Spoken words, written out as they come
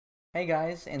Hey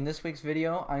guys, in this week's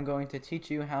video I'm going to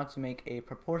teach you how to make a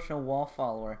proportional wall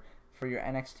follower for your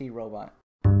NXT robot.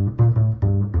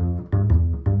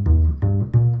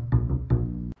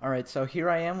 Alright, so here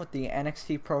I am with the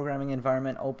NXT programming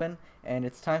environment open, and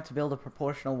it's time to build a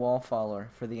proportional wall follower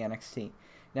for the NXT.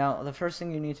 Now, the first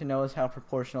thing you need to know is how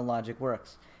proportional logic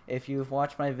works. If you've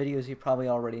watched my videos, you probably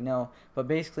already know, but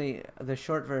basically the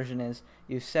short version is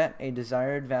you set a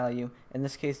desired value, in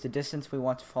this case the distance we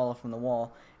want to follow from the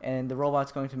wall, and the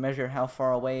robot's going to measure how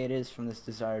far away it is from this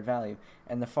desired value.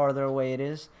 And the farther away it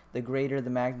is, the greater the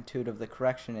magnitude of the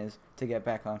correction is to get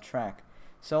back on track.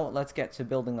 So let's get to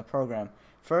building the program.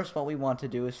 First, what we want to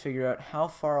do is figure out how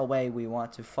far away we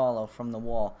want to follow from the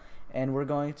wall, and we're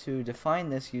going to define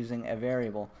this using a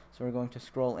variable. So we're going to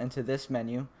scroll into this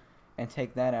menu and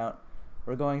take that out.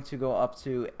 We're going to go up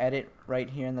to edit right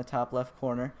here in the top left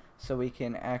corner so we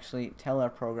can actually tell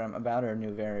our program about our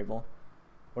new variable.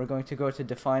 We're going to go to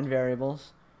define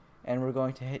variables, and we're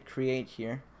going to hit create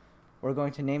here. We're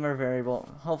going to name our variable,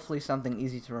 hopefully something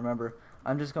easy to remember.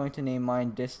 I'm just going to name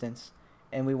mine distance,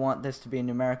 and we want this to be a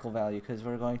numerical value because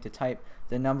we're going to type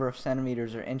the number of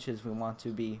centimeters or inches we want to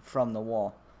be from the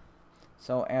wall.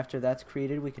 So after that's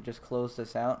created, we could just close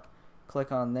this out,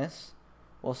 click on this,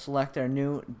 we'll select our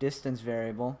new distance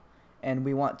variable, and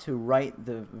we want to write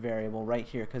the variable right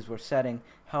here because we're setting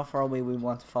how far away we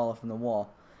want to follow from the wall.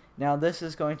 Now this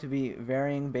is going to be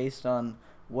varying based on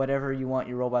whatever you want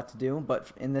your robot to do,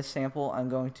 but in this sample I'm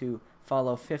going to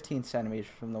follow 15 centimeters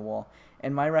from the wall,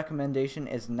 and my recommendation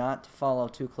is not to follow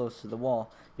too close to the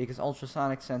wall because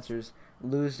ultrasonic sensors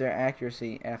lose their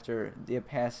accuracy after they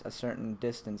pass a certain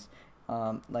distance.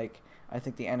 Like I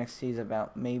think the NXT is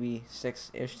about maybe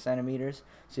 6-ish centimeters,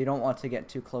 so you don't want to get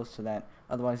too close to that,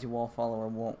 otherwise your wall follower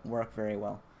won't work very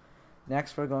well.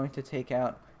 Next we're going to take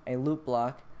out a loop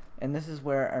block, and this is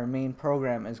where our main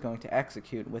program is going to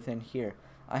execute within here.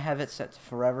 I have it set to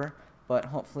forever, but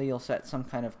hopefully you'll set some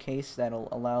kind of case that'll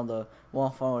allow the wall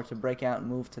follower to break out and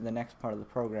move to the next part of the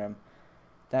program.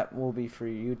 That will be for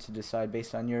you to decide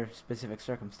based on your specific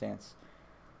circumstance.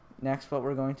 Next, what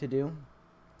we're going to do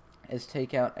is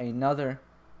take out another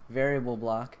variable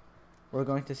block. We're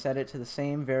going to set it to the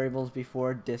same variables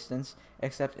before, distance,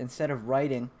 except instead of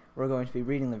writing, we're going to be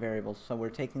reading the variables. So we're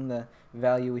taking the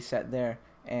value we set there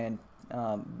and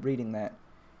reading that.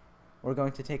 We're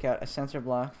going to take out a sensor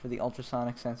block for the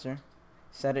ultrasonic sensor,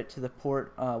 set it to the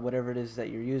port, whatever it is that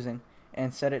you're using,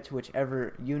 and set it to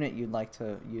whichever unit you'd like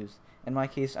to use. In my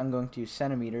case, I'm going to use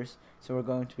centimeters, so we're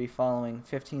going to be following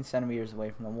 15 centimeters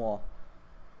away from the wall.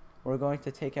 We're going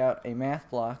to take out a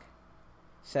math block,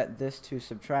 set this to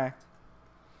subtract,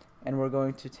 and we're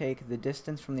going to take the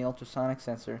distance from the ultrasonic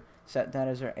sensor, set that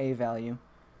as our A value.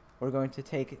 We're going to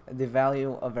take the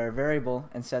value of our variable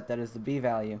and set that as the B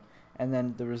value, and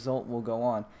then the result will go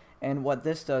on. And what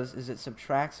this does is it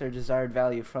subtracts our desired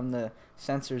value from the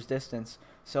sensor's distance.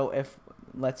 So if,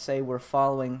 let's say, we're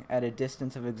following at a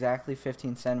distance of exactly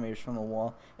 15 centimeters from the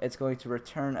wall, it's going to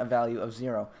return a value of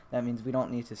 0. That means we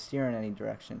don't need to steer in any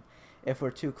direction. If we're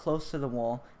too close to the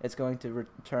wall, it's going to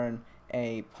return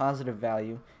a positive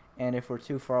value, and if we're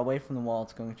too far away from the wall,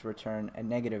 it's going to return a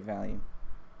negative value.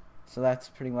 So that's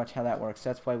pretty much how that works.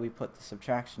 That's why we put the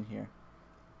subtraction here.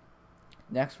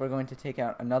 Next, we're going to take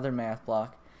out another math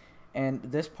block, and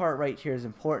this part right here is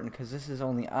important because this is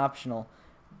only optional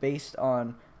based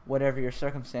on whatever your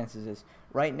circumstances is.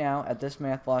 Right now, at this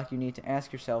math block, you need to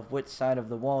ask yourself which side of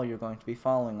the wall you're going to be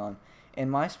following on. In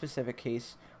my specific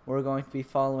case, we're going to be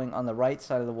following on the right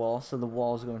side of the wall, so the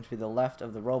wall is going to be the left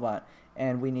of the robot,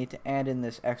 and we need to add in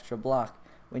this extra block.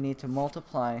 We need to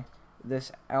multiply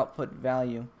this output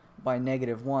value by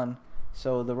 -1,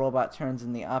 so the robot turns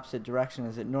in the opposite direction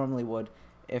as it normally would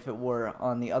if it were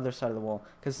on the other side of the wall.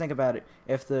 Because think about it,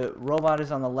 if the robot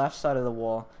is on the left side of the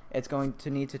wall, it's going to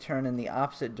need to turn in the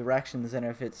opposite directions than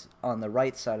if it's on the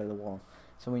right side of the wall.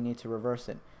 So we need to reverse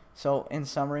it. So in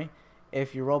summary,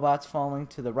 if your robot's falling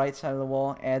to the right side of the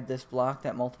wall, add this block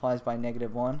that multiplies by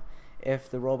 -1. If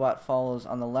the robot follows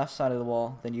on the left side of the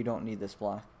wall, then you don't need this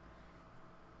block.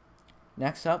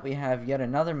 Next up, we have yet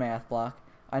another math block.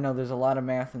 I know there's a lot of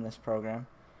math in this program.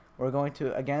 We're going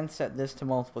to again set this to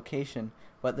multiplication,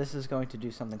 but this is going to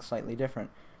do something slightly different.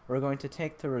 We're going to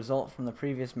take the result from the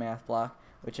previous math block,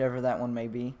 whichever that one may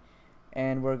be,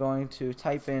 and we're going to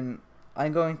type in,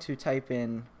 I'm going to type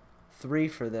in 3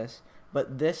 for this,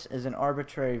 but this is an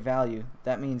arbitrary value.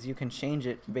 That means you can change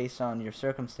it based on your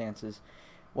circumstances.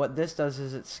 What this does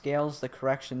is it scales the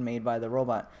correction made by the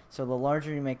robot. So the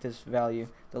larger you make this value,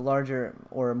 the larger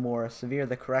or more severe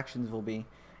the corrections will be.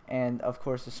 And of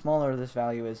course, the smaller this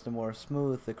value is, the more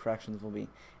smooth the corrections will be.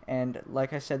 And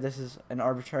like I said, this is an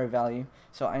arbitrary value,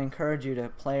 so I encourage you to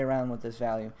play around with this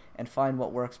value and find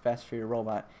what works best for your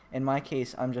robot. In my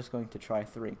case, I'm just going to try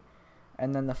 3.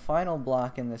 And then the final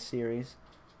block in this series,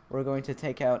 we're going to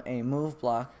take out a move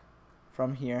block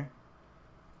from here,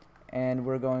 and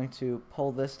we're going to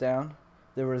pull this down.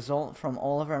 The result from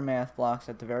all of our math blocks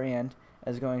at the very end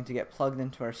is going to get plugged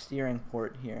into our steering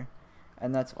port here,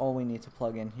 and that's all we need to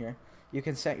plug in here. You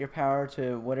can set your power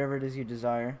to whatever it is you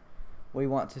desire. We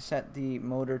want to set the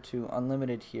motor to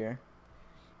unlimited here,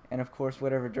 and of course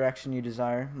whatever direction you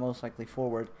desire, most likely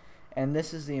forward. And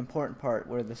this is the important part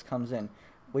where this comes in.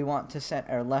 We want to set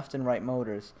our left and right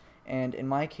motors, and in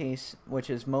my case, which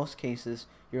is most cases,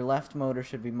 your left motor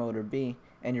should be motor B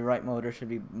and your right motor should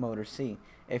be motor C.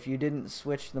 If you didn't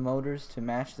switch the motors to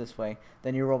match this way,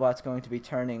 then your robot's going to be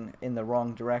turning in the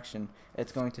wrong direction.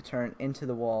 It's going to turn into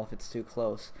the wall if it's too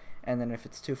close, and then if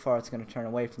it's too far, it's going to turn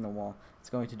away from the wall. It's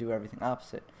going to do everything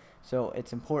opposite. So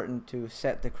it's important to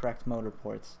set the correct motor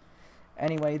ports.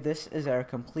 Anyway, this is our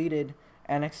completed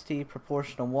NXT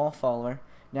proportional wall follower.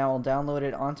 Now I'll download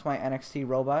it onto my NXT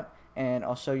robot and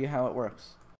I'll show you how it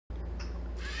works.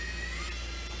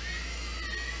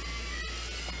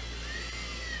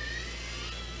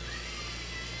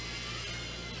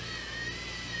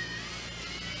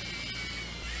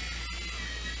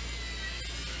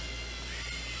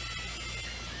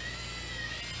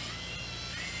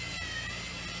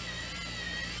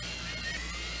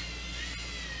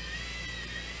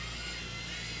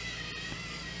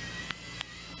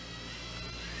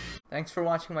 Thanks for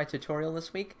watching my tutorial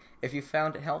this week. If you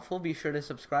found it helpful, be sure to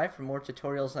subscribe for more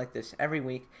tutorials like this every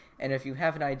week. And if you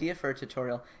have an idea for a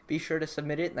tutorial, be sure to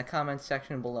submit it in the comments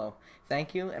section below.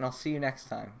 Thank you, and I'll see you next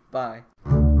time. Bye.